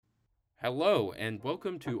Hello, and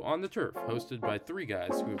welcome to On the Turf, hosted by three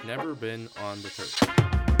guys who have never been on the turf.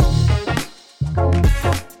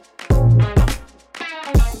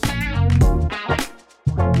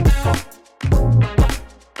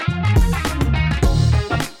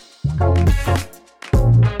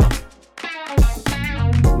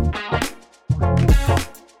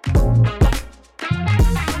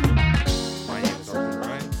 My name is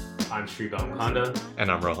Arjun. I'm Sribam Khanda.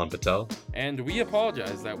 And I'm Rohan Patel. And we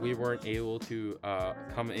apologize that we weren't able to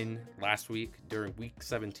come in last week during week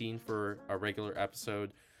 17 for a regular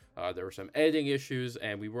episode. There were some editing issues,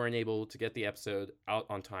 and we weren't able to get the episode out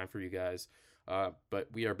on time for you guys. But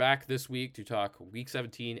we are back this week to talk week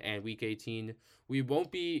 17 and week 18. We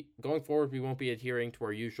won't be, going forward, we won't be adhering to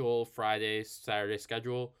our usual Friday, Saturday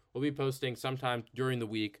schedule. We'll be posting sometime during the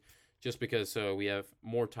week just because so we have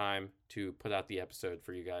more time to put out the episode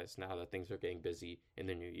for you guys now that things are getting busy in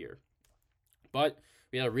the new year. But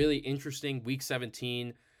we had a really interesting week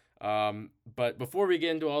 17. But before we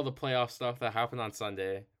get into all the playoff stuff that happened on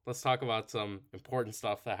Sunday, let's talk about some important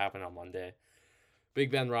stuff that happened on Monday. Big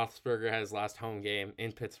Ben Roethlisberger had his last home game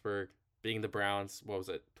in Pittsburgh, beating the Browns. What was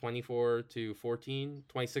it, 24-14,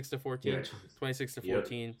 26-14, Yeah. 26-14.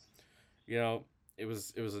 Yep. You know, it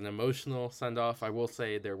was an emotional send-off. I will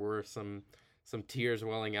say there were some tears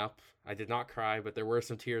welling up. I did not cry, but there were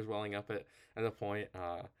some tears welling up at a point.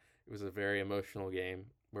 It was a very emotional game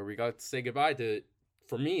where we got to say goodbye to,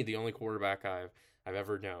 for me, the only quarterback I've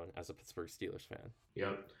ever known as a Pittsburgh Steelers fan.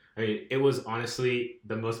 Yep. I mean, it was honestly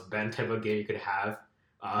the most Ben type of game you could have.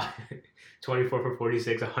 24 for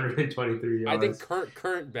 46, 123 yards. I think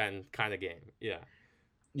current Ben kind of game. Yeah.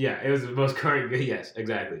 Yeah, it was the most current. Yes,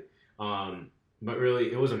 exactly. But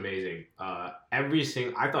really, it was amazing. I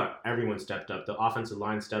thought everyone stepped up. The offensive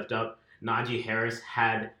line stepped up. Najee Harris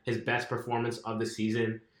had his best performance of the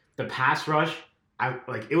season. The pass rush,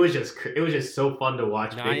 it was just so fun to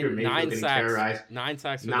watch. Baker Mayfield getting terrorized. 9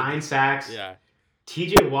 sacks. 9 sacks. Yeah.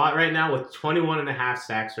 TJ Watt right now with 21 and a half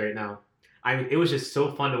sacks right now. I mean, it was just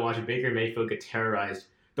so fun to watch Baker Mayfield get terrorized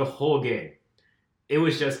the whole game. It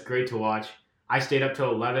was just great to watch. I stayed up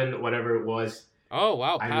till 11, whatever it was. Oh,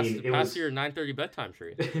 wow. It Past your 9:30 bedtime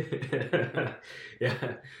treat.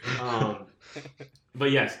 Yeah.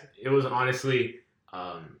 But yes, it was honestly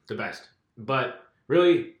the best. But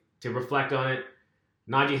really, to reflect on it,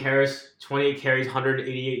 Najee Harris, 28 carries,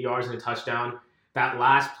 188 yards and a touchdown. That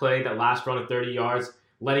last play, that last run of 30 yards,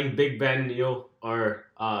 letting Big Ben kneel,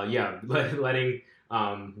 letting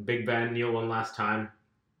Big Ben kneel one last time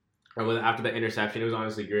after the interception. It was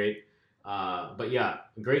honestly great. But yeah,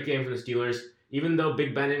 great game for the Steelers. Even though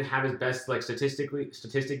Big Ben didn't have his best statistic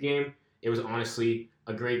game, it was honestly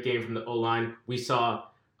a great game from the O-line. We saw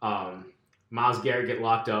Myles Garrett get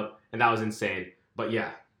locked up, and that was insane. But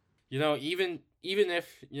yeah. You know, even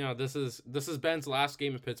if, you know, this is Ben's last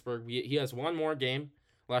game in Pittsburgh, he has one more game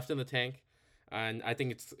left in the tank, and I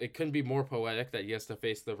think it couldn't be more poetic that he has to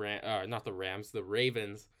face the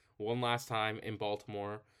Ravens one last time in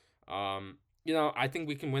Baltimore. You know, I think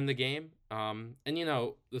we can win the game. And, you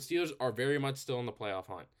know, the Steelers are very much still in the playoff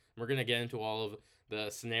hunt. We're going to get into all of the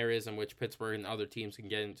scenarios in which Pittsburgh and other teams can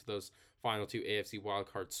get into those final two AFC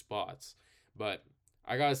wildcard spots. But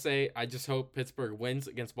I got to say, I just hope Pittsburgh wins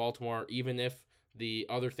against Baltimore, even if the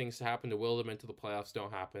other things to happen to will them into the playoffs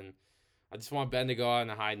don't happen. I just want Ben to go out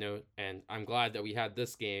on a high note, and I'm glad that we had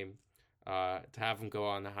this game to have him go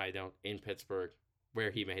on a high note in Pittsburgh,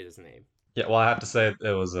 where he made his name. Yeah, well, I have to say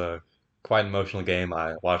it was a quite an emotional game.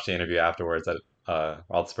 I watched the interview afterwards that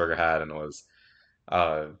Roethlisberger had, and it was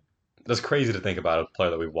just crazy to think about a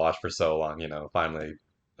player that we've watched for so long, you know, finally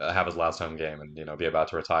have his last home game and, you know, be about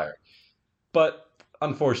to retire. But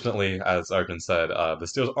unfortunately, as Arjun said, the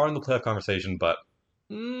Steelers are in the playoff conversation, but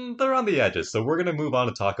they're on the edges. So we're going to move on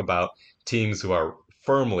to talk about teams who are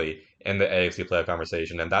firmly in the AFC playoff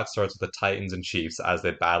conversation, and that starts with the Titans and Chiefs as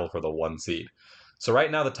they battle for the 1 seed. So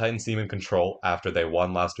right now, the Titans seem in control after they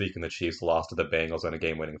won last week and the Chiefs lost to the Bengals on a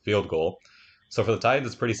game-winning field goal. So for the Titans,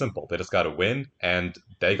 it's pretty simple. They just got to win, and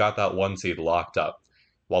they got that 1 seed locked up.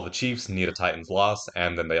 While the Chiefs need a Titans loss,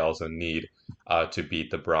 and then they also need to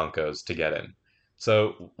beat the Broncos to get in.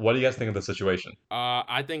 So what do you guys think of the situation?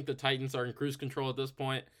 I think the Titans are in cruise control at this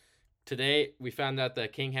point. Today, we found out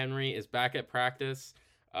that King Henry is back at practice.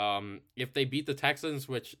 If they beat the Texans,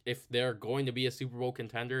 which if they're going to be a Super Bowl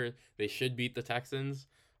contender, they should beat the Texans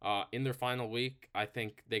in their final week. I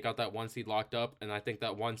think they got that 1 seed locked up, and I think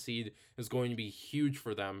that 1 seed is going to be huge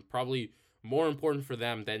for them, probably more important for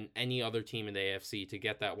them than any other team in the AFC to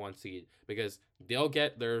get that 1 seed, because they'll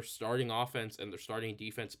get their starting offense and their starting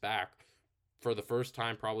defense back for the first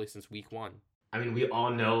time probably since week 1. I mean, we all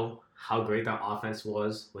know how great that offense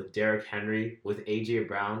was with Derrick Henry, with AJ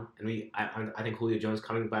Brown, and I think Julio Jones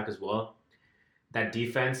coming back as well. That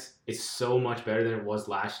defense is so much better than it was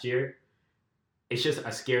last year. It's just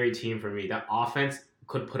a scary team for me. That offense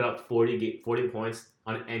could put up 40 points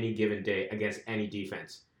on any given day against any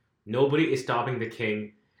defense. Nobody is stopping the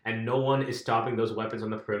King, and no one is stopping those weapons on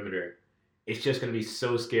the perimeter. It's just going to be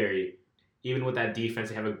so scary. Even with that defense,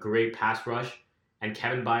 they have a great pass rush, and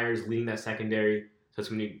Kevin Byers leading that secondary, so it's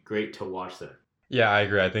going to be great to watch them. Yeah, I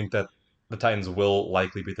agree. I think that the Titans will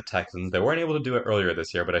likely beat the Texans. They weren't able to do it earlier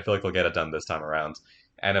this year, but I feel like they'll get it done this time around.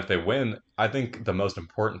 And if they win, I think the most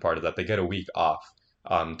important part is that they get a week off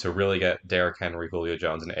to really get Derrick Henry, Julio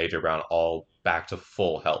Jones, and AJ Brown all back to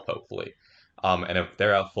full health, hopefully. And if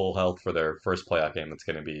they're at full health for their first playoff game, that's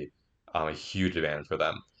going to be a huge advantage for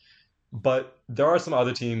them. But there are some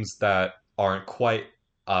other teams that aren't quite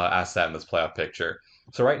as set in this playoff picture.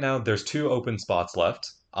 So right now, there's two open spots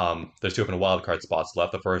left. There's two open wildcard spots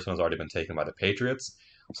left. The first one has already been taken by the Patriots.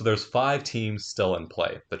 So there's five teams still in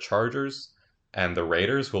play. The Chargers and the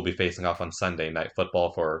Raiders will be facing off on Sunday Night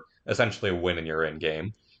Football for essentially a win and you're in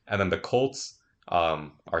game. And then the Colts,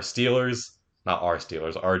 our Steelers, not our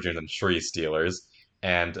Steelers, Arjun and Shree's Steelers,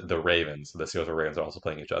 and the Ravens. The Steelers and Ravens are also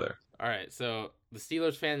playing each other. All right, so the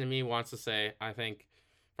Steelers fan in me wants to say, I think,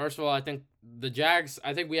 first of all, I think the Jags,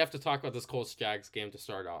 I think we have to talk about this Colts-Jags game to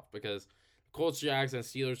start off, because Colts-Jags and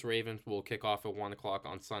Steelers-Ravens will kick off at 1 o'clock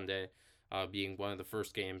on Sunday, being one of the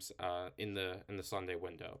first games in the Sunday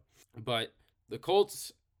window. But the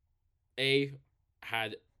Colts,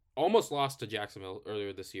 had almost lost to Jacksonville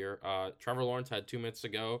earlier this year. Trevor Lawrence had 2 minutes to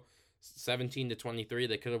go, 17-23.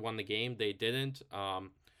 They could have won the game. They didn't.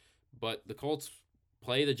 But the Colts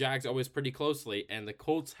play the Jags always pretty closely, and the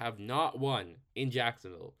Colts have not won in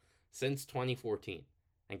Jacksonville since 2014.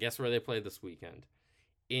 And guess where they play this weekend?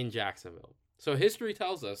 In Jacksonville. So history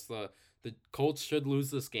tells us the Colts should lose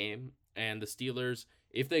this game, and the Steelers,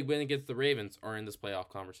 if they win against the Ravens, are in this playoff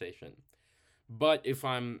conversation. But if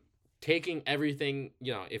I'm taking everything,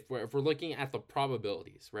 if we're looking at the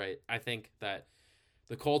probabilities, right, I think that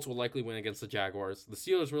the Colts will likely win against the Jaguars. The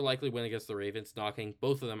Steelers will likely win against the Ravens, knocking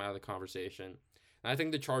both of them out of the conversation. And I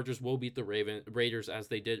think the Chargers will beat the Raiders as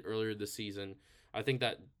they did earlier this season. I think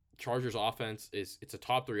that Chargers offense it's a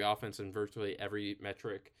top 3 offense in virtually every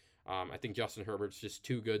metric. I think Justin Herbert's just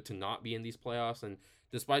too good to not be in these playoffs. And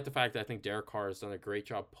despite the fact that I think Derek Carr has done a great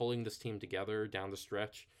job pulling this team together down the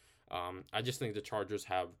stretch, I just think the Chargers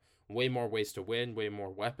have way more ways to win, way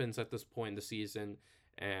more weapons at this point in the season.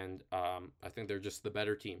 And I think they're just the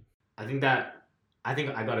better team. I think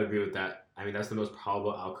I gotta agree with that. I mean, that's the most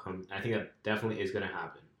probable outcome. I think that definitely is gonna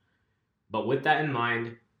happen. But with that in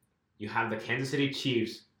mind, you have the Kansas City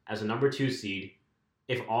Chiefs as a number 2 seed.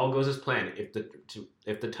 If all goes as planned, if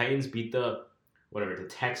the Titans beat the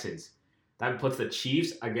Texans, that puts the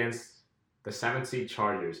Chiefs against the 7th seed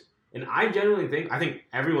Chargers. And I think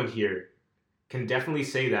everyone here can definitely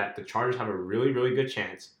say that the Chargers have a really, really good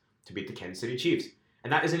chance to beat the Kansas City Chiefs.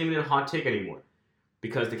 And that isn't even a hot take anymore,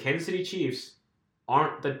 because the Kansas City Chiefs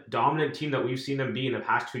aren't the dominant team that we've seen them be in the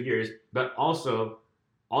past 2 years, but also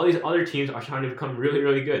all these other teams are trying to become really,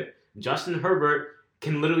 really good. Justin Herbert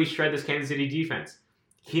can literally shred this Kansas City defense.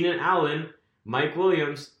 Keenan Allen, Mike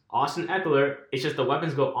Williams, Austin Eckler, it's just the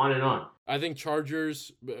weapons go on and on. I think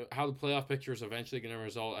Chargers, how the playoff picture is eventually going to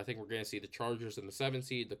result, I think we're going to see the Chargers in the 7th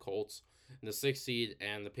seed, the Colts in the 6th seed,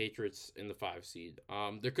 and the Patriots in the 5th seed.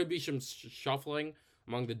 There could be some shuffling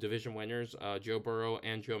among the division winners. Joe Burrow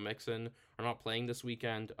and Joe Mixon are not playing this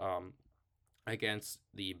weekend against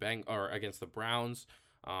the Browns.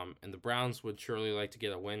 And the Browns would surely like to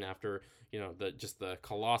get a win after the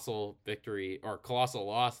colossal victory or colossal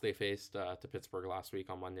loss they faced to Pittsburgh last week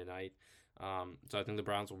on Monday night. So I think the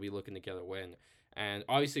Browns will be looking to get a win. And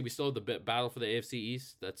obviously we still have the battle for the AFC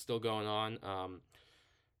East that's still going on.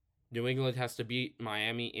 New England has to beat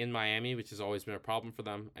Miami in Miami, which has always been a problem for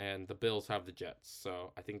them, and the Bills have the Jets.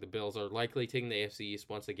 So I think the Bills are likely taking the AFC East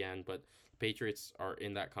once again, but the Patriots are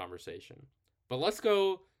in that conversation. But let's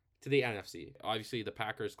go to the NFC. Obviously, the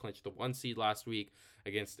Packers clinched the 1 seed last week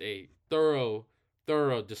against a thorough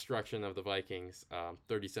destruction of the Vikings,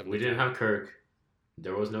 37. We didn't have Kirk.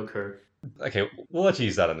 There was no Kirk. Okay, we'll let you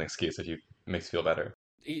use that as an excuse if it makes you feel better.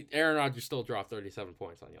 Aaron Rodgers still dropped 37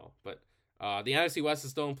 points on y'all, but the NFC West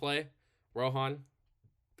is still in play. Rohan,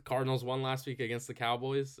 the Cardinals won last week against the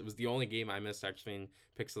Cowboys. It was the only game I missed actually in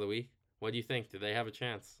picks of the week. What do you think? Do they have a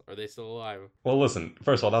chance? Are they still alive? Well, listen,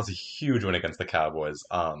 first of all, that was a huge win against the Cowboys.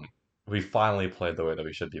 We finally played the way that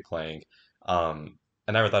we should be playing. I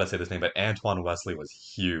never thought I'd say this name, but Antoine Wesley was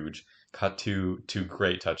huge. Cut two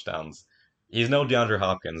great touchdowns. He's no DeAndre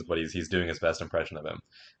Hopkins, but he's doing his best impression of him.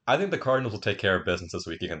 I think the Cardinals will take care of business this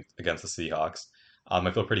week against the Seahawks.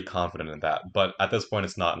 I feel pretty confident in that. But at this point,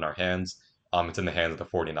 it's not in our hands. It's in the hands of the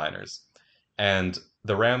 49ers. And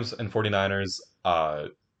the Rams and 49ers,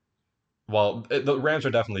 the Rams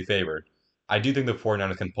are definitely favored. I do think the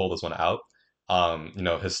 49ers can pull this one out.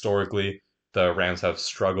 Historically, the Rams have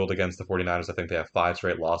struggled against the 49ers. I think they have 5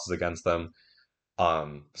 straight losses against them,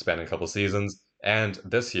 spanning a couple seasons. And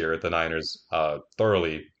this year, the Niners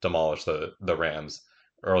thoroughly demolished the Rams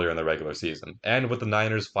earlier in the regular season. And with the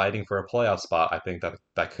Niners fighting for a playoff spot, I think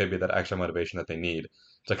that could be that extra motivation that they need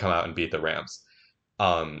to come out and beat the Rams.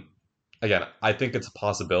 Um, Again, I think it's a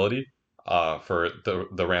possibility for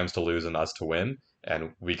the Rams to lose and us to win,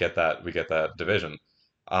 and we get that division.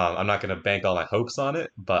 I'm not going to bank all my hopes on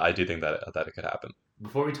it, but I do think that it could happen.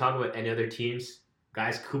 Before we talk about any other teams,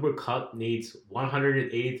 guys, Cooper Kupp needs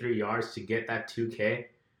 183 yards to get that 2K.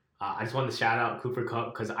 I just wanted to shout out Cooper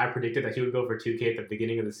Kupp because I predicted that he would go for 2K at the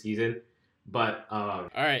beginning of the season. But all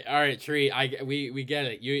right, Tree. We get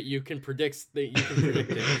it. You can predict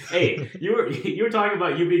it. Hey, you were talking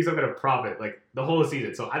about you being some kind of prophet like the whole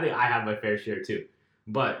season, so I think I have my fair share too.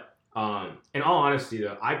 But in all honesty,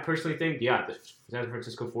 though, I personally think the San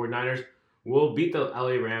Francisco 49ers will beat the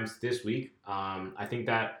LA Rams this week. I think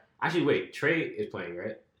that actually wait, Trey is playing,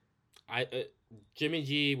 right? Jimmy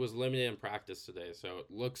G was limited in practice today, so it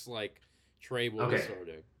looks like Trey will be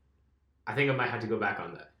starting. I think I might have to go back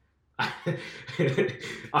on that.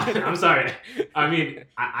 I'm sorry. I mean,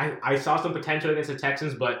 I saw some potential against the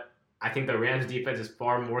Texans, but I think the Rams defense is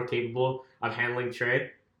far more capable of handling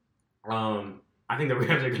Trey. I think the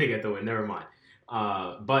Rams are going to get the win. Never mind.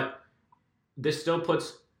 But this still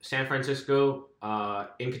puts San Francisco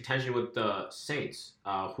in contention with the Saints,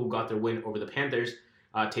 who got their win over the Panthers.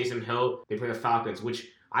 Taysom Hill, they play the Falcons, which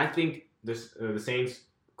I think the Saints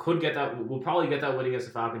could get that. Will probably get that win against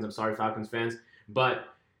the Falcons. I'm sorry, Falcons fans, but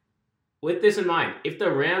with this in mind, if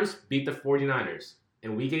the Rams beat the 49ers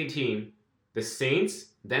in Week 18, the Saints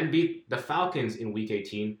then beat the Falcons in Week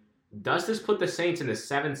 18, does this put the Saints in the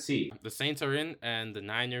 7th seed? The Saints are in, and the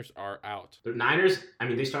Niners are out. The Niners,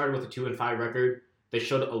 they started with a 2-5 record. They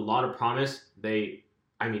showed a lot of promise.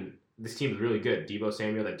 This team is really good. Deebo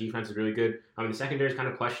Samuel, that defense is really good. The secondary is kind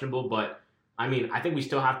of questionable, but, I think we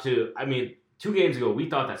still have to... 2 games ago, we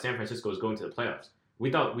thought that San Francisco was going to the playoffs.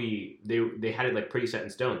 We thought they had it, pretty set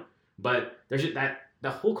in stone. But there's just the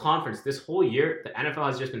whole conference, this whole year, the NFL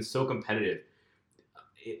has just been so competitive.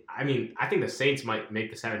 I think the Saints might make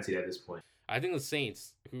the 7th seed at this point. I think the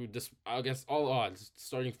Saints, who just against all odds,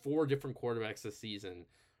 starting 4 different quarterbacks this season,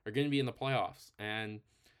 are going to be in the playoffs, and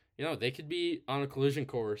they could be on a collision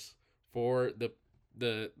course for the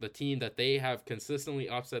team that they have consistently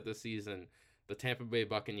upset this season, the Tampa Bay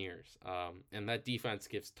Buccaneers, and that defense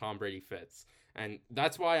gives Tom Brady fits. And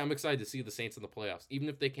that's why I'm excited to see the Saints in the playoffs. Even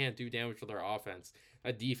if they can't do damage with their offense,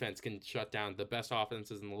 that defense can shut down the best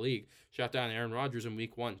offenses in the league, shut down Aaron Rodgers in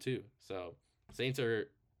Week 1 too. So Saints are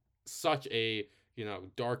such a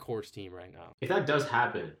dark horse team right now. If that does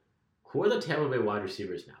happen, who are the Tampa Bay wide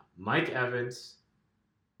receivers now? Mike Evans.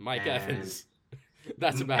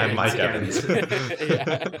 That's about and it. Mike Evans.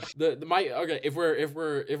 Yeah. Okay.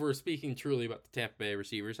 If we're speaking truly about the Tampa Bay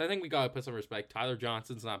receivers, I think we gotta put some respect. Tyler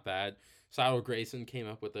Johnson's not bad. Cyril Grayson came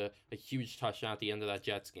up with a huge touchdown at the end of that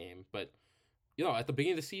Jets game. But at the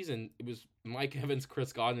beginning of the season, it was Mike Evans,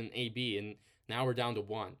 Chris Godwin, and AB, and now we're down to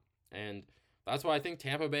 1. And that's why I think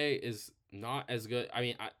Tampa Bay is not as good.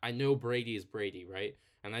 I know Brady is Brady, right?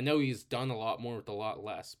 And I know he's done a lot more with a lot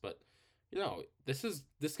less, but this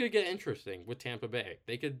could get interesting with Tampa Bay.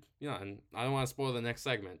 They could, and I don't want to spoil the next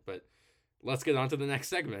segment, but let's get on to the next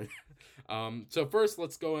segment. So first,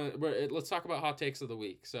 let's talk about hot takes of the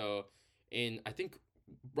week. So I think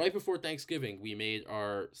right before Thanksgiving, we made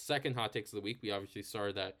our second hot takes of the week. We obviously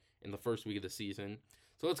started that in the first week of the season.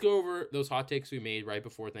 So let's go over those hot takes we made right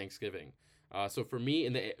before Thanksgiving. So for me,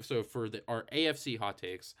 our AFC hot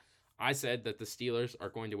takes, I said that the Steelers are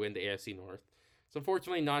going to win the AFC North. It's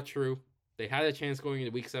unfortunately not true. They had a chance going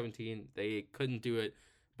into Week 17. They couldn't do it.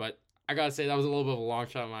 But I got to say, that was a little bit of a long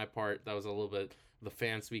shot on my part. That was a little bit the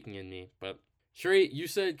fan speaking in me. But Sherry, you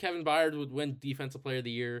said Kevin Byard would win Defensive Player of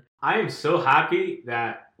the Year. I am so happy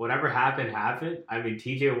that whatever happened.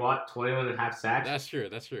 TJ Watt, 21.5 sacks. That's true.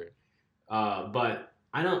 But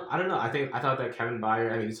I don't know. I thought that Kevin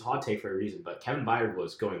Byard, it's a hot take for a reason, but Kevin Byard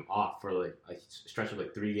was going off for a stretch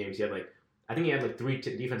of 3 games. He had 3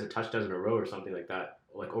 defensive touchdowns in a row or something like that,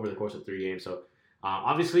 over the course of 3 games. So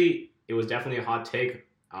obviously it was definitely a hot take.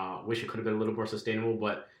 Wish it could have been a little more sustainable,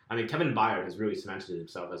 but Kevin Byard has really cemented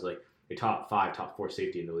himself as a top 5, top 4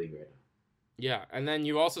 safety in the league right now. Yeah, and then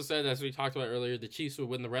you also said, as we talked about earlier, the Chiefs would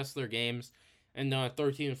win the rest of their games and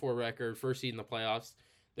 13-4 record, first seed in the playoffs.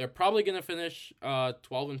 They're probably going to finish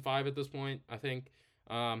 12-5 at this point, I think.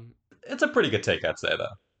 It's a pretty good take, I'd say, though.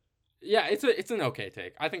 Yeah, it's an okay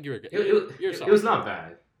take. I think you're good. It was not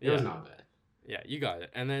bad. It was not bad. Yeah, you got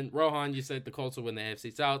it. And then Rohan, you said the Colts will win the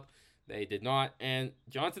AFC South. They did not. And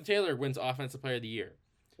Jonathan Taylor wins Offensive Player of the Year.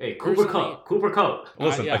 Hey, Cooper Kupp.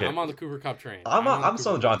 Listen, yeah, okay. I'm on the Cooper Kupp train. I'm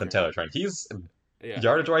still on the Jonathan Taylor train. He's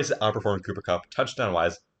yardage-wise outperforming Cooper Kupp,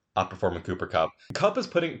 touchdown-wise outperforming Cooper Kupp. Kupp is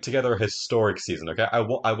putting together a historic season, okay? I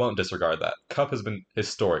won't disregard that. Kupp has been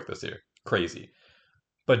historic this year. Crazy.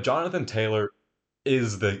 But Jonathan Taylor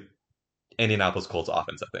is the Indianapolis Colts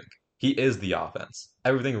offense, I think. He is the offense.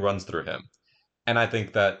 Everything runs through him. And I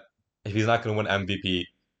think that if he's not going to win MVP,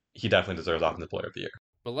 he definitely deserves Offensive Player of the Year.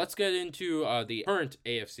 But let's get into the current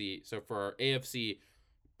AFC. So for our AFC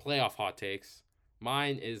playoff hot takes,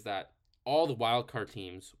 mine is that all the wildcard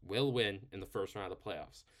teams will win in the first round of the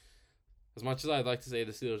playoffs. As much as I'd like to say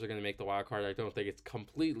the Steelers are going to make the wild card, I don't think it's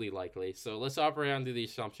completely likely. So let's operate under the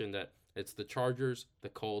assumption that it's the Chargers, the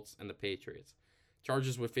Colts, and the Patriots.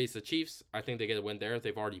 Chargers would face the Chiefs. I think they get a win there.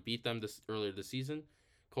 They've already beat them earlier this season.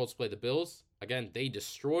 Colts play the Bills. Again, they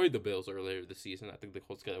destroyed the Bills earlier this season. I think the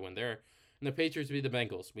Colts get a win there. And the Patriots beat the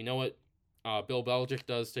Bengals. We know what Bill Belichick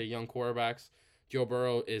does to young quarterbacks. Joe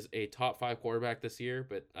Burrow is a top 5 quarterback this year,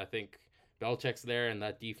 but I think Belichick's there and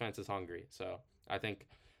that defense is hungry. So I think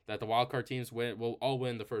that the wildcard teams will all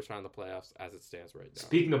win the first round of the playoffs as it stands right now.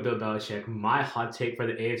 Speaking of Bill Belichick, my hot take for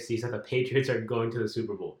the AFC is that the Patriots are going to the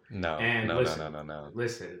Super Bowl. No.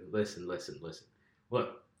 Listen.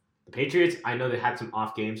 Look, the Patriots, I know they had some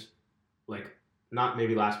off games. Like, not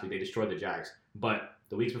maybe last week, they destroyed the Jags. But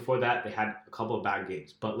the weeks before that, they had a couple of bad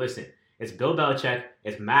games. But listen, it's Bill Belichick,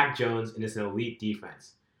 it's Mac Jones, and it's an elite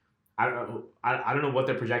defense. I don't know what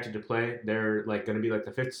they're projected to play. They're like going to be like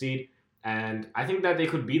the 5th seed. And I think that they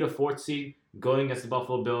could be the 4th seed going against the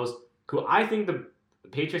Buffalo Bills, who I think the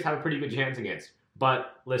Patriots have a pretty good chance against.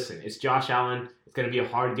 But listen, it's Josh Allen. It's going to be a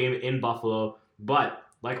hard game in Buffalo. But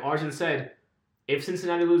like Arjun said, if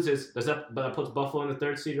Cincinnati loses, that puts Buffalo in the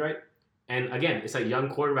 3rd seed, right? And again, it's a young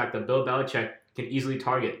quarterback that Bill Belichick can easily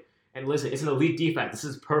target. And listen, it's an elite defense. This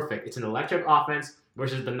is perfect. It's an electric offense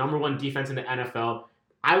versus the number 1 defense in the NFL.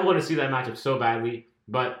 I want to see that matchup so badly.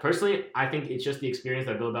 But personally, I think it's just the experience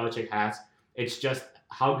that Bill Belichick has. It's just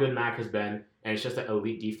how good Mac has been, and it's just that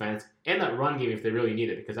elite defense and that run game if they really need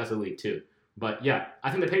it, because that's elite too. But yeah,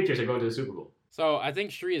 I think the Patriots are going to the Super Bowl. So I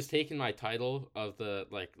think Shree has taken my title of the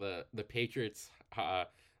Patriots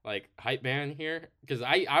hype man here, because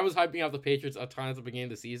I was hyping up the Patriots a ton at the beginning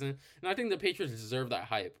of the season, and I think the Patriots deserve that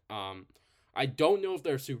hype. I don't know if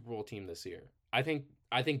they're a Super Bowl team this year. I think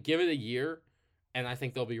give it a year, and I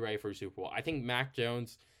think they'll be ready for a Super Bowl. I think Mac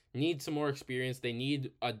Jones needs some more experience. They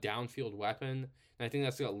need a downfield weapon, and I think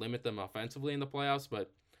that's going to limit them offensively in the playoffs.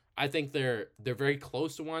 But I think they're very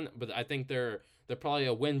close to one. But I think they're probably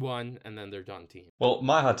a win one, and then they're done team. Well,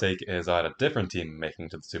 my hot take is I had a different team making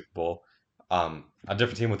to the Super Bowl. A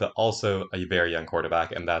different team with also a very young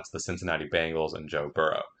quarterback, and that's the Cincinnati Bengals and Joe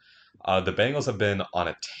Burrow. The Bengals have been on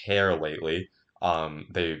a tear lately.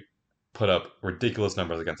 They put up ridiculous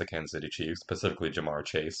numbers against the Kansas City Chiefs, specifically Jamar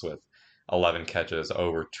Chase with 11 catches,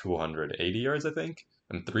 over 280 yards, I think,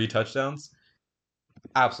 and 3 touchdowns.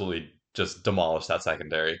 Absolutely just demolished that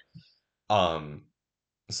secondary. So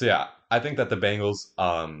yeah, I think that the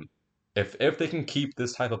Bengals, if they can keep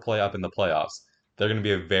this type of play up in the playoffs, they're going to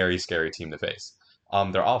be a very scary team to face.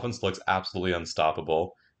 Their offense looks absolutely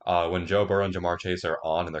unstoppable. When Joe Burrow and Jamar Chase are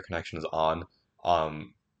on and their connection is on,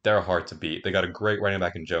 they're hard to beat. They got a great running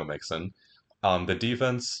back in Joe Mixon. The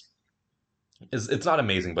defense it's not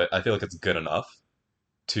amazing, but I feel like it's good enough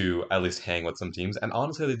to at least hang with some teams. And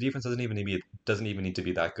honestly, the defense doesn't even need to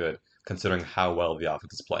be that good considering how well the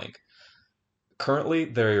offense is playing. Currently,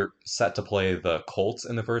 they're set to play the Colts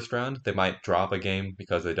in the first round. They might drop a game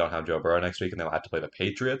because they don't have Joe Burrow next week, and they'll have to play the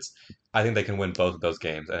Patriots. I think they can win both of those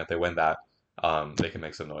games, and if they win that, they can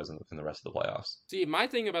make some noise in the rest of the playoffs. See, my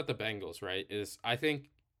thing about the Bengals, right, is I think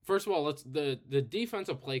first of all, the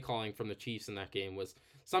defensive play calling from the Chiefs in that game was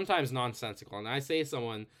sometimes nonsensical, and I say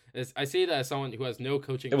that as someone who has no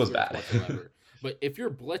coaching. It was bad. Whatsoever. But if you're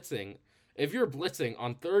blitzing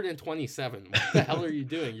on 3rd and 27, what the hell are you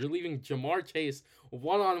doing? You're leaving Jamar Chase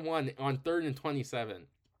one-on-one on 3rd and 27.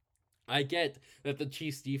 I get that the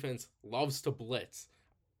Chiefs defense loves to blitz,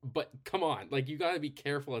 but come on, you got to be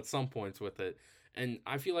careful at some points with it. And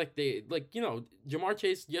I feel like Jamar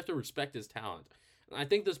Chase, you have to respect his talent. And I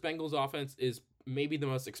think this Bengals offense is maybe the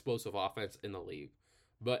most explosive offense in the league.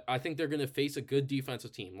 But I think they're going to face a good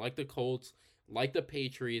defensive team like the Colts, like the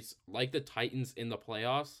Patriots, like the Titans in the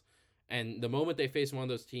playoffs. And the moment they face one of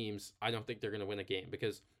those teams, I don't think they're going to win a game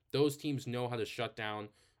because those teams know how to shut down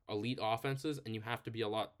elite offenses, and you have to be a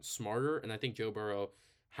lot smarter. And I think Joe Burrow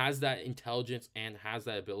has that intelligence and has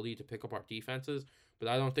that ability to pick up our defenses, but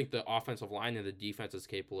I don't think the offensive line and the defense is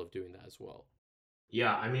capable of doing that as well.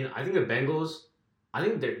 Yeah, I mean, I think the Bengals, I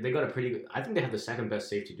think they got a pretty good, I think they have the second best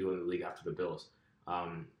safety duo in the league after the Bills. I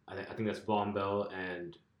think that's Von Bell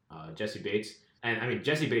and Jesse Bates. And I mean,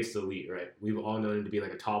 Jesse Bates is elite, right? We've all known him to be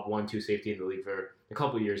like a top 1-2 safety in the league for a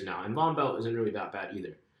couple of years now. And Von Bell isn't really that bad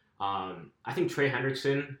either. I think Trey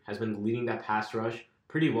Hendrickson has been leading that pass rush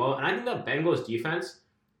pretty well. And I think that Bengals defense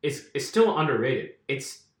is still underrated.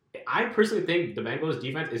 I personally think the Bengals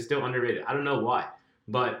defense is still underrated. I don't know why.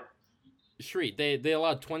 But Shreet, they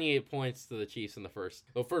allowed 28 points to the Chiefs in the first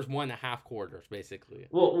 1.5 quarters, basically.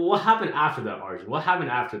 Well, what happened after that, Arjun? What happened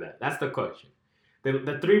after that? That's the question.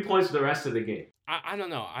 The 3 points for the rest of the game. I don't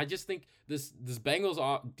know. I just think this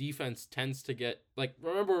Bengals defense tends to get, like,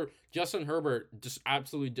 remember Justin Herbert just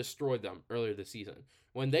absolutely destroyed them earlier this season.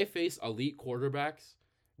 When they face elite quarterbacks,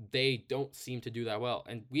 they don't seem to do that well.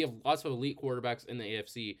 And we have lots of elite quarterbacks in the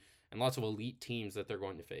AFC and lots of elite teams that they're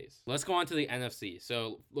going to face. Let's go on to the NFC.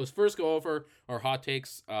 So let's first go over our hot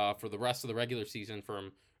takes for the rest of the regular season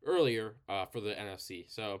from earlier for the NFC.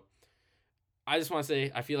 So I just want to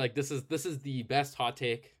say I feel like this is the best hot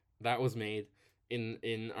take that was made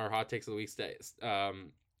in our hot takes of the week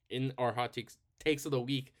in our hot takes of the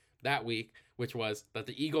week that week, which was that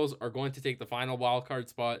the Eagles are going to take the final wild card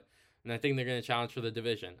spot, and I think they're going to challenge for the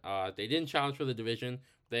division. They didn't challenge for the division.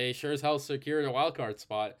 They sure as hell secured a wild card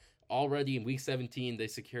spot already in week 17. They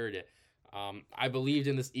secured it. I believed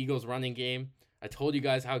in this Eagles running game. I told you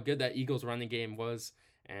guys how good that Eagles running game was,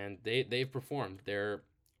 and they've performed. They're,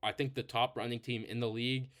 I think, the top running team in the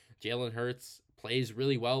league. Jalen Hurts plays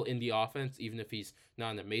really well in the offense, even if he's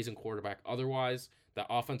not an amazing quarterback otherwise. The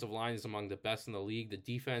offensive line is among the best in the league. The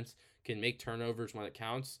defense can make turnovers when it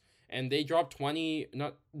counts. And they dropped 20,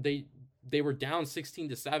 they were down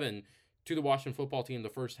 16-7 to the Washington football team in the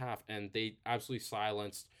first half, and they absolutely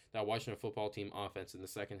silenced that Washington football team offense in the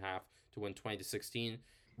second half to win 20-16.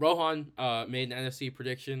 Rohan made an NFC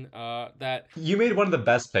prediction that... You made one of the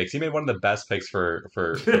best picks. You made one of the best picks for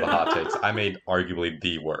the hot takes. I made arguably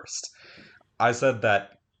the worst. I said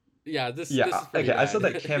that... This is pretty bad. I said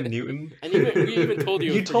that Cam Newton... And we even told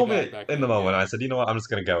you it was told me back in then. the moment. I said, you know what, I'm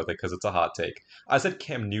just going to go with it because it's a hot take. I said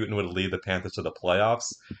Cam Newton would lead the Panthers to the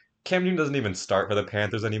playoffs. Cam Newton doesn't even start for the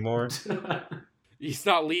Panthers anymore. He's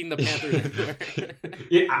not leading the Panthers anywhere.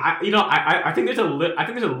 I think there's a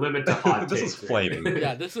limit to hot This takes. is flaming.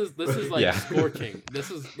 Yeah, this is like scorching.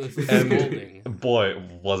 This is And scolding. boy,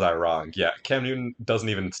 was I wrong. Yeah, Cam Newton doesn't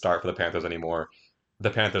even start for the Panthers anymore. The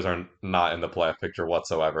Panthers are not in the playoff picture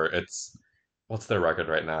whatsoever. What's their record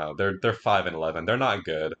right now? They're 5-11. They're not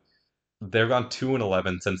good. They've gone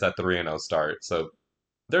 2-11 since that 3-0 start. So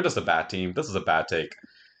they're just a bad team. This is a bad take.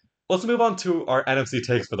 Let's move on to our NFC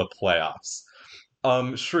takes for the playoffs.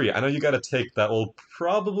 Shri, I know you got a take that will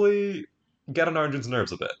probably get on Arjun's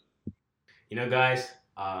nerves a bit. You know, guys,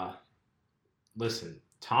 listen,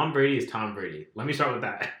 Tom Brady is Tom Brady. Let me start with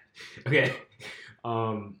that. Okay.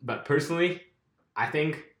 But personally, I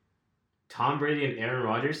think Tom Brady and Aaron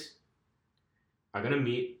Rodgers are going to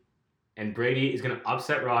meet, and Brady is going to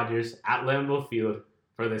upset Rodgers at Lambeau Field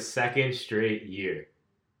for the second straight year.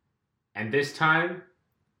 And this time,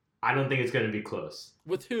 I don't think it's going to be close.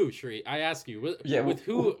 With who, Shri? I ask you. With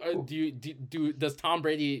who does Tom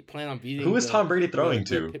Brady plan on beating? Who is Tom Brady throwing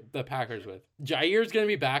to? The Packers with. Jair's going to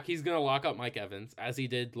be back. He's going to lock up Mike Evans as he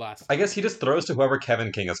did last. I guess he just throws to whoever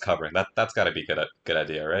Kevin King is covering. That's got to be good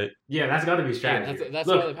idea, right? Yeah, that's got to be strategy. Yeah, that's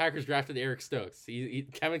why the Packers drafted Eric Stokes.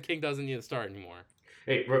 Kevin King doesn't need to start anymore.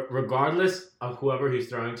 Hey, regardless of whoever he's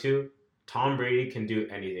throwing to, Tom Brady can do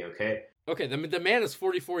anything. Okay, the man is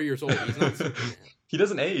 44 years old. He's not Superman. He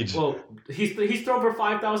doesn't age. Well, he's thrown for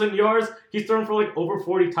 5,000 yards. He's thrown for like over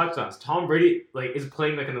 40 touchdowns. Tom Brady is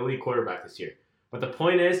playing like an elite quarterback this year. But the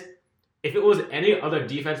point is, if it was any other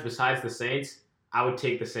defense besides the Saints, I would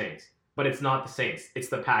take the Saints. But it's not the Saints. It's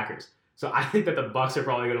the Packers. So I think that the Bucs are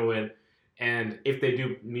probably going to win. And if they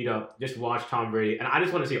do meet up, just watch Tom Brady. And I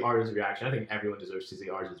just want to see Arjun's reaction. I think everyone deserves to see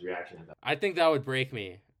Arjun's reaction at that. I think that would break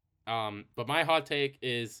me. But my hot take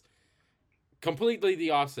is completely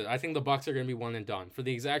the opposite. I think the Bucs are going to be one and done for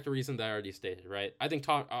the exact reason that I already stated, right? I think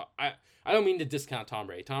I don't mean to discount Tom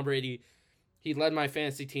Brady. Tom Brady, he led my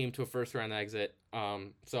fantasy team to a first-round exit.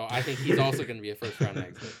 So I think he's also going to be a first-round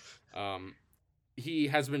exit. He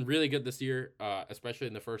has been really good this year, especially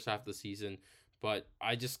in the first half of the season. But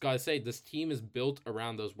I just gotta say, this team is built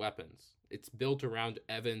around those weapons. It's built around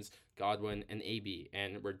Evans, Godwin, and AB,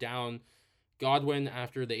 and we're down Godwin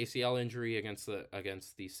after the ACL injury against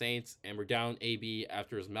the Saints, and we're down AB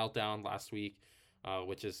after his meltdown last week,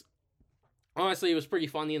 which is honestly, it was pretty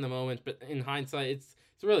funny in the moment, but in hindsight, it's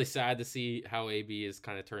really sad to see how AB has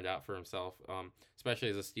kind of turned out for himself, especially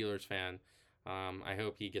as a Steelers fan. I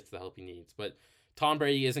hope he gets the help he needs, but Tom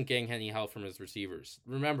Brady isn't getting any help from his receivers.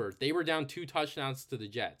 Remember, they were down 2 touchdowns to the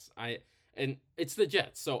Jets. And it's the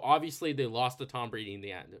Jets, so obviously they lost to Tom Brady in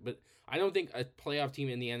the end. But I don't think a playoff team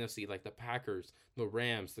in the NFC like the Packers, the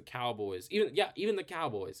Rams, the Cowboys, even the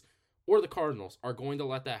Cowboys or the Cardinals are going to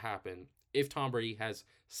let that happen if Tom Brady has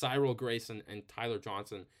Cyril Grayson and Tyler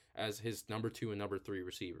Johnson as his number 2 and number 3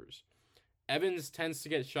 receivers. Evans tends to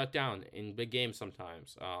get shut down in big games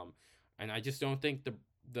sometimes, and I just don't think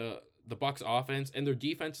the Bucs offense and their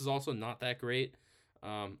defense is also not that great.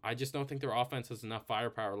 I just don't think their offense has enough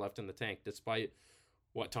firepower left in the tank, despite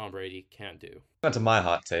what Tom Brady can do. On to my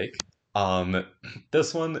hot take.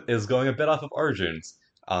 This one is going a bit off of Arjun's,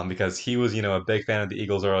 because he was, a big fan of the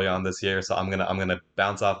Eagles early on this year. So I'm gonna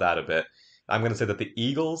bounce off that a bit. I'm gonna say that the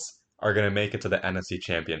Eagles are gonna make it to the NFC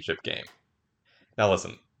Championship game. Now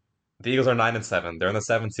listen, the Eagles are 9-7. They're in the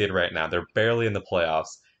 7th seed right now. They're barely in the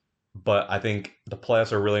playoffs. But I think the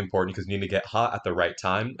playoffs are really important because you need to get hot at the right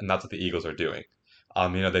time, and that's what the Eagles are doing.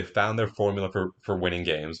 They found their formula for winning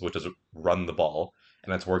games, which is run the ball,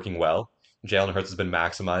 and it's working well. Jalen Hurts has been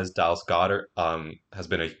maximized. Dallas Goedert has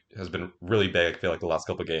been really big. I feel like the last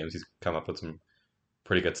couple of games he's come up with some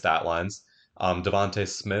pretty good stat lines. Devontae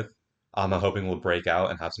Smith, I'm hoping will break out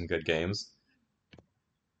and have some good games.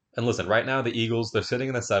 And listen, right now the Eagles, they're sitting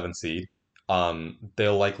in the 7th seed.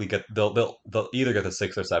 They'll likely they'll either get the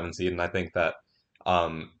 6th or 7th seed, and I think that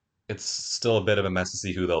it's still a bit of a mess to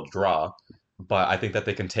see who they'll draw. But I think that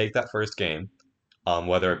they can take that first game,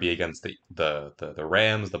 whether it be against the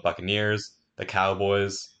Rams, the Buccaneers, the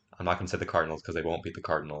Cowboys. I'm not going to say the Cardinals because they won't beat the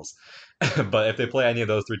Cardinals. But if they play any of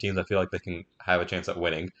those 3 teams, I feel like they can have a chance at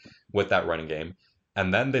winning with that running game.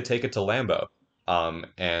 And then they take it to Lambeau.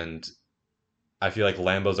 And I feel like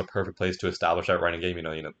Lambeau's a perfect place to establish that running game.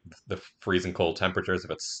 The freezing cold temperatures.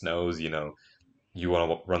 If it snows, you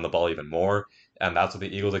want to run the ball even more. And that's what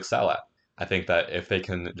the Eagles excel at. I think that if they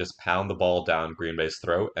can just pound the ball down Green Bay's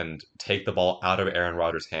throat and take the ball out of Aaron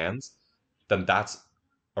Rodgers' hands, then that's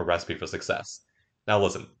a recipe for success. Now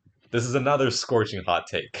listen, this is another scorching hot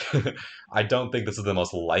take. I don't think this is the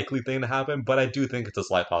most likely thing to happen, but I do think it's a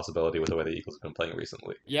slight possibility with the way the Eagles have been playing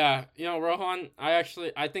recently. Yeah, Rohan, I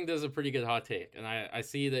think this is a pretty good hot take, and I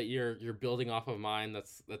see that you're building off of mine.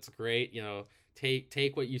 That's great.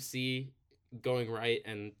 Take what you see going right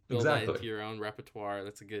and build that into your own repertoire.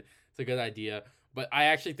 It's a good idea. But I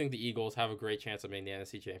actually think the Eagles have a great chance of making the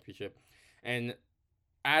NFC Championship. And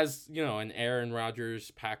as, an Aaron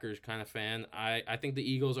Rodgers Packers kind of fan, I think the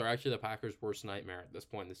Eagles are actually the Packers' worst nightmare at this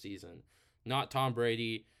point in the season. Not Tom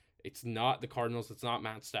Brady. It's not the Cardinals. It's not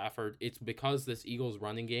Matt Stafford. It's because this Eagles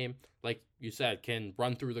running game, like you said, can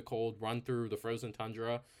run through the cold, run through the frozen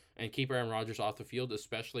tundra, and keep Aaron Rodgers off the field,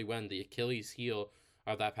 especially when the Achilles heel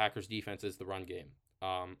of that Packers defense is the run game.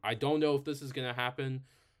 I don't know if this is going to happen.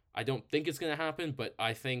 I don't think it's going to happen, but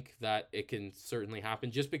I think that it can certainly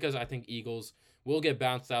happen just because I think Eagles will get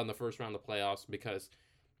bounced out in the first round of the playoffs because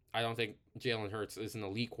I don't think Jalen Hurts is an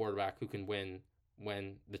elite quarterback who can win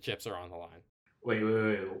when the chips are on the line. Wait.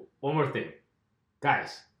 One more thing.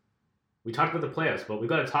 Guys, we talked about the playoffs, but we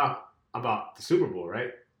got to talk about the Super Bowl,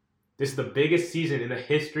 right? This is the biggest season in the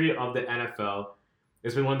history of the NFL.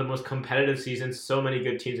 It's been one of the most competitive seasons. So many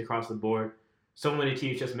good teams across the board. So many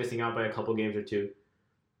teams just missing out by a couple games or two.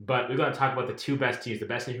 But we got to talk about the 2 best teams, the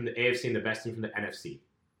best team from the AFC and the best team from the NFC.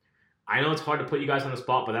 I know it's hard to put you guys on the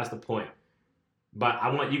spot, but that's the point. But I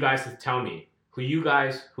want you guys to tell me who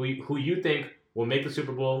you think will make the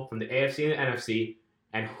Super Bowl from the AFC and the NFC,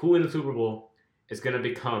 and who in the Super Bowl is going to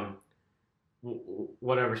become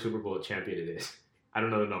whatever Super Bowl champion it is. I don't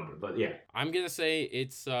know the number, but yeah. I'm going to say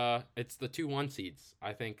it's the 2-1 seeds.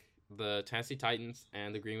 I think the Tennessee Titans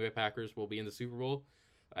and the Green Bay Packers will be in the Super Bowl.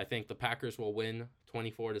 I think the Packers will win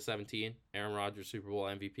 24-17. Aaron Rodgers, Super Bowl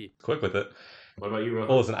MVP. Quick with it. What about you, Rohan?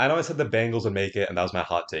 Well, listen, I know I said the Bengals would make it, and that was my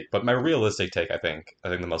hot take. But my realistic take, I think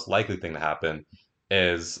the most likely thing to happen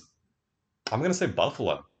is I'm going to say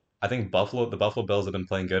Buffalo. I think the Buffalo Bills have been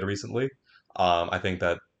playing good recently. I think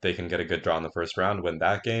that they can get a good draw in the first round, win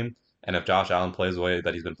that game. And if Josh Allen plays the way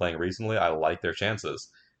that he's been playing recently, I like their chances.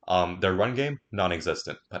 Their run game,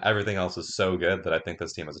 non-existent. But everything else is so good that I think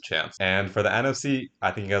this team has a chance. And for the NFC,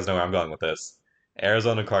 I think you guys know where I'm going with this.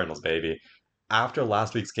 Arizona Cardinals, baby. After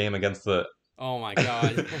last week's game against the Oh my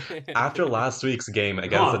god. After last week's game Come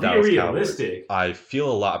against the on, be Dallas Cowboys, realistic. I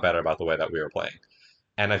feel a lot better about the way that we were playing.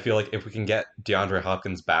 And I feel like if we can get DeAndre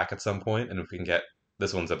Hopkins back at some point, and if we can get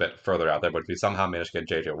this one's a bit further out there, but if we somehow manage to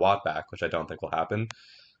get JJ Watt back, which I don't think will happen,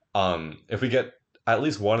 if we get at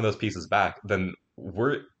least one of those pieces back, then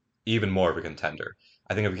we're even more of a contender.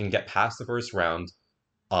 I think if we can get past the first round,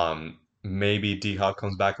 maybe D Hop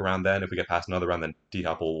comes back around then. If we get past another round, then D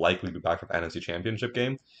Hop will likely be back for the NFC Championship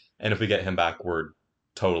game. And if we get him back, we're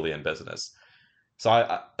totally in business.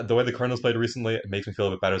 So the way the Cardinals played recently, it makes me feel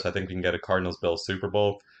a bit better. So I think we can get a Cardinals Bills Super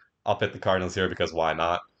Bowl. I'll pick the Cardinals here because why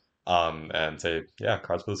not? And say yeah,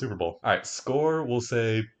 Cards for the Super Bowl. All right, score we'll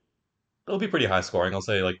say it'll be pretty high scoring. I'll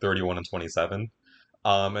say like 31-27.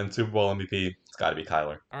 And Super Bowl MVP, it's got to be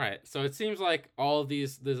Kyler. All right, so it seems like all of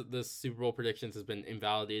this Super Bowl predictions has been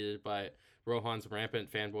invalidated by Rohan's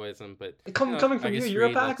rampant fanboyism. But Coming from you, you're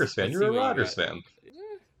a Packers fan. You're a Rodgers fan.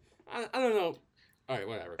 I don't know. All right,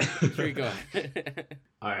 whatever. Here you go.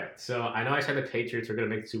 All right, so I know I said the Patriots are going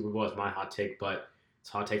to make the Super Bowl as my hot take, but it's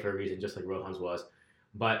a hot take for a reason, just like Rohan's was.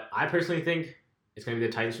 But I personally think it's going to be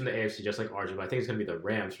the Titans from the AFC, just like Arjun, but I think it's going to be the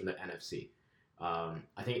Rams from the NFC.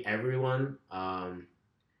 I think everyone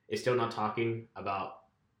is still not talking about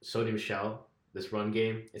Sony Michel. This run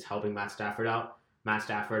game is helping Matt Stafford out. Matt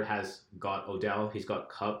Stafford has got Odell, he's got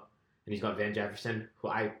Kupp, and he's got Van Jefferson,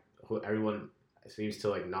 who everyone seems to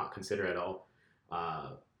like not consider at all.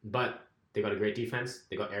 But they got a great defense.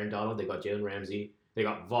 They got Aaron Donald. They got Jalen Ramsey. They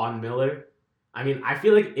got Von Miller. I mean, I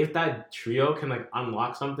feel like if that trio can like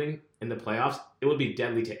unlock something in the playoffs, it would be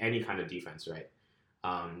deadly to any kind of defense, right?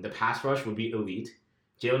 The pass rush would be elite.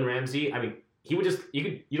 Jalen Ramsey, I mean, he would just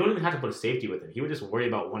you don't even have to put a safety with him. He would just worry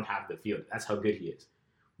about one half of the field. That's how good he is.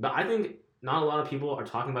 But I think not a lot of people are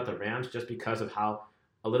talking about the Rams just because of how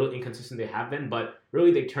a little inconsistent they have been. But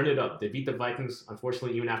really, they turned it up. They beat the Vikings.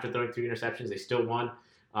 Unfortunately, even after throwing 3 interceptions, they still won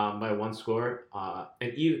by 1 score.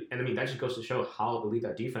 And I mean, that just goes to show how elite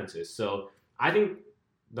that defense is. So I think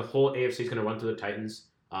the whole AFC is going to run through the Titans.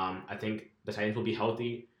 I think the Titans will be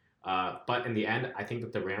healthy. But in the end, I think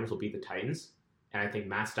that the Rams will beat the Titans. And I think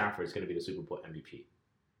Matt Stafford is going to be the Super Bowl MVP.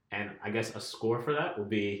 And I guess a score for that will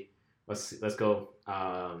be, let's go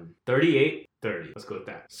 38-30. Let's go with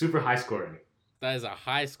that. Super high scoring. That is a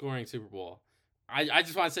high scoring Super Bowl. I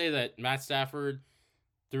just want to say that Matt Stafford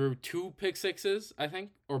threw 2 pick sixes, I think,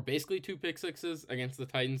 or basically 2 pick sixes against the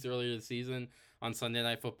Titans earlier this season on Sunday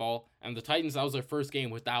Night Football. And the Titans, that was their first game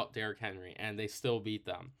without Derrick Henry, and they still beat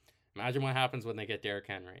them. Imagine what happens when they get Derrick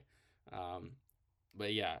Henry.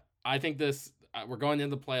 But yeah, I think we're going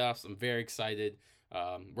into the playoffs. I'm very excited.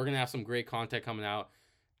 We're going to have some great content coming out.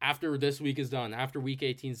 After this week is done, after week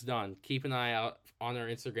 18 is done, keep an eye out on our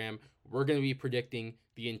Instagram. We're going to be predicting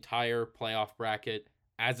the entire playoff bracket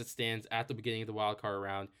as it stands at the beginning of the wild card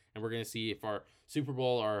round. And we're going to see if our Super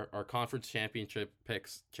Bowl or our conference championship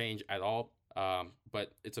picks change at all.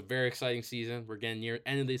 But it's a very exciting season. We're getting near the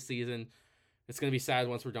end of this season. It's going to be sad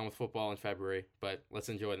once we're done with football in February, but let's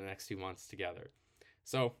enjoy the next 2 months together.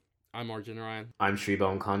 So, I'm Arjun Ryan. I'm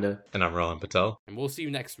Shriba Mkanda. And I'm Rohan Patel. And we'll see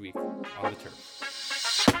you next week on the turf.